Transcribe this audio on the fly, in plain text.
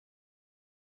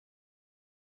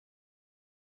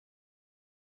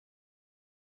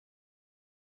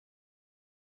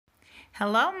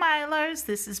Hello, Milers.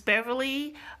 This is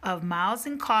Beverly of Miles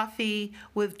and Coffee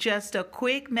with just a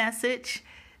quick message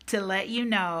to let you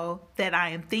know that I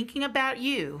am thinking about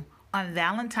you on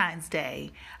Valentine's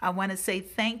Day. I want to say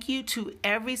thank you to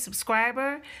every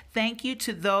subscriber. Thank you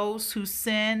to those who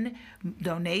send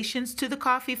donations to the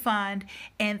Coffee Fund.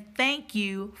 And thank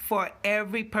you for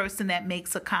every person that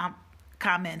makes a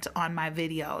comment on my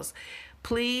videos.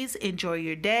 Please enjoy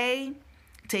your day.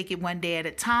 Take it one day at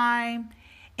a time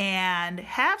and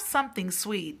have something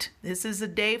sweet. This is a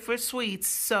day for sweets,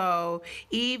 so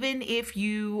even if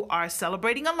you are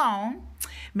celebrating alone,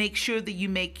 make sure that you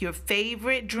make your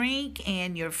favorite drink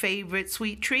and your favorite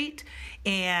sweet treat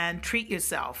and treat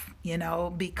yourself,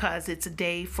 because it's a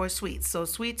day for sweets. So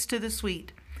sweets to the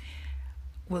sweet.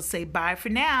 We'll say bye for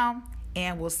now,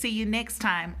 and we'll see you next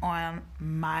time on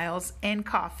Miles and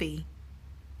Coffee.